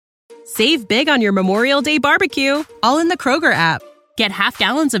Save big on your Memorial Day barbecue, all in the Kroger app. Get half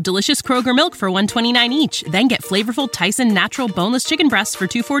gallons of delicious Kroger milk for $1.29 each. Then get flavorful Tyson natural boneless chicken breasts for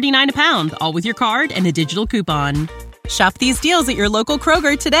 $2.49 a pound, all with your card and a digital coupon. Shop these deals at your local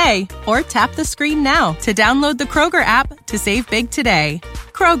Kroger today, or tap the screen now to download the Kroger app to save big today.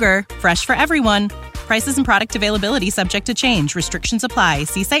 Kroger, fresh for everyone. Prices and product availability subject to change. Restrictions apply.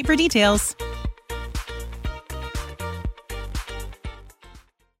 See site for details.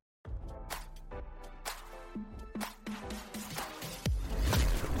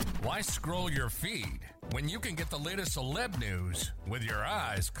 Why scroll your feed when you can get the latest celeb news with your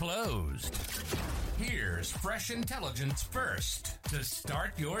eyes closed? Here's fresh intelligence first to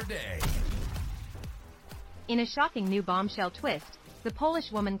start your day. In a shocking new bombshell twist, the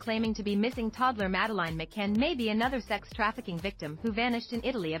Polish woman claiming to be missing toddler Madeleine McCann may be another sex trafficking victim who vanished in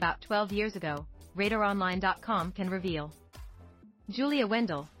Italy about 12 years ago, RadarOnline.com can reveal. Julia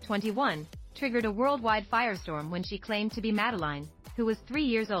Wendell, 21, triggered a worldwide firestorm when she claimed to be Madeleine, who was 3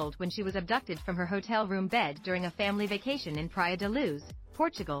 years old when she was abducted from her hotel room bed during a family vacation in Praia da Luz,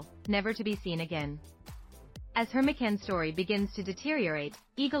 Portugal, never to be seen again. As her McCann story begins to deteriorate,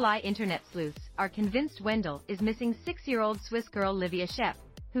 eagle-eye internet sleuths are convinced Wendell is missing 6-year-old Swiss girl Livia Shep,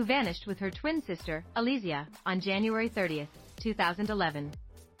 who vanished with her twin sister, Alizia, on January 30, 2011.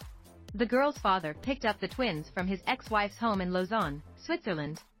 The girl's father picked up the twins from his ex-wife's home in Lausanne,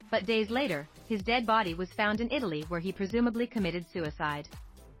 Switzerland, but days later, his dead body was found in Italy where he presumably committed suicide.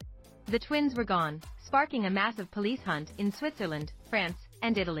 The twins were gone, sparking a massive police hunt in Switzerland, France,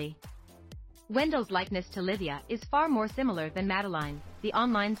 and Italy. Wendell's likeness to Livia is far more similar than Madeleine, the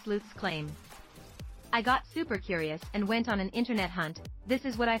online sleuths claim. I got super curious and went on an internet hunt. This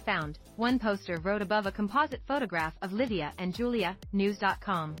is what I found, one poster wrote above a composite photograph of Livia and Julia,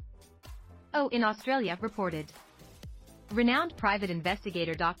 news.com. In Australia reported. Renowned private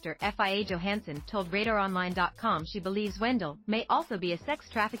investigator Dr. Fia Johansson told RadarOnline.com she believes Wendell may also be a sex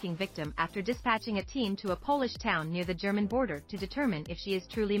trafficking victim after dispatching a team to a Polish town near the German border to determine if she is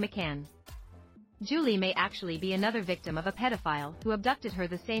truly McCann. Julie may actually be another victim of a pedophile who abducted her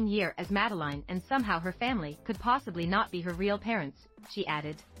the same year as Madeleine, and somehow her family could possibly not be her real parents, she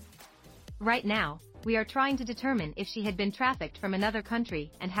added. Right now, we are trying to determine if she had been trafficked from another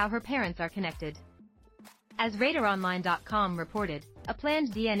country and how her parents are connected. As RadarOnline.com reported, a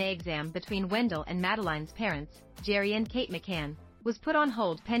planned DNA exam between Wendell and Madeleine's parents, Jerry and Kate McCann, was put on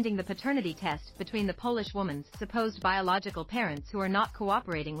hold pending the paternity test between the Polish woman's supposed biological parents who are not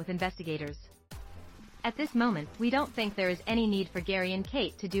cooperating with investigators. At this moment, we don't think there is any need for Gary and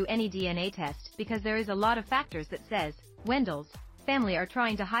Kate to do any DNA test because there is a lot of factors that says Wendell's family are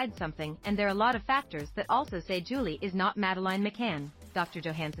trying to hide something, and there are a lot of factors that also say Julie is not Madeleine McCann, Dr.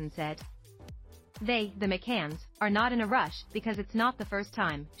 Johansson said. They, the McCanns, are not in a rush because it's not the first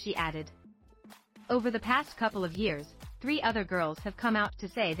time, she added. Over the past couple of years, 3 other girls have come out to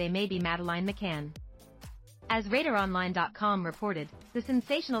say they may be Madeleine McCann. As RadarOnline.com reported, the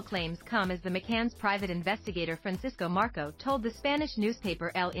sensational claims come as the McCann's private investigator Francisco Marco told the Spanish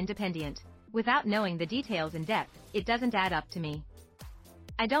newspaper El Independiente, "Without knowing the details in depth, it doesn't add up to me.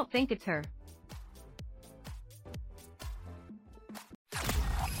 I don't think it's her."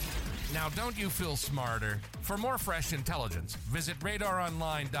 Now, don't you feel smarter? For more fresh intelligence, visit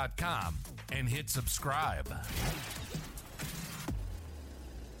RadarOnline.com and hit subscribe.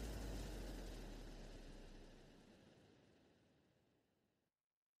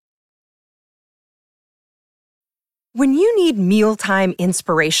 When you need mealtime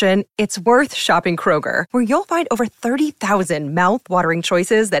inspiration, it's worth shopping Kroger, where you'll find over 30,000 mouth-watering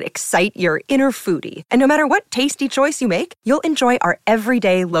choices that excite your inner foodie. And no matter what tasty choice you make, you'll enjoy our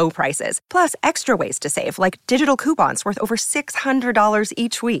everyday low prices, plus extra ways to save, like digital coupons worth over $600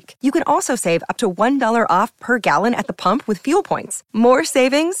 each week. You can also save up to $1 off per gallon at the pump with fuel points. More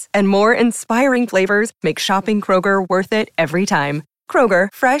savings and more inspiring flavors make shopping Kroger worth it every time. Kroger,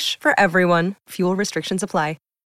 fresh for everyone. Fuel restrictions apply.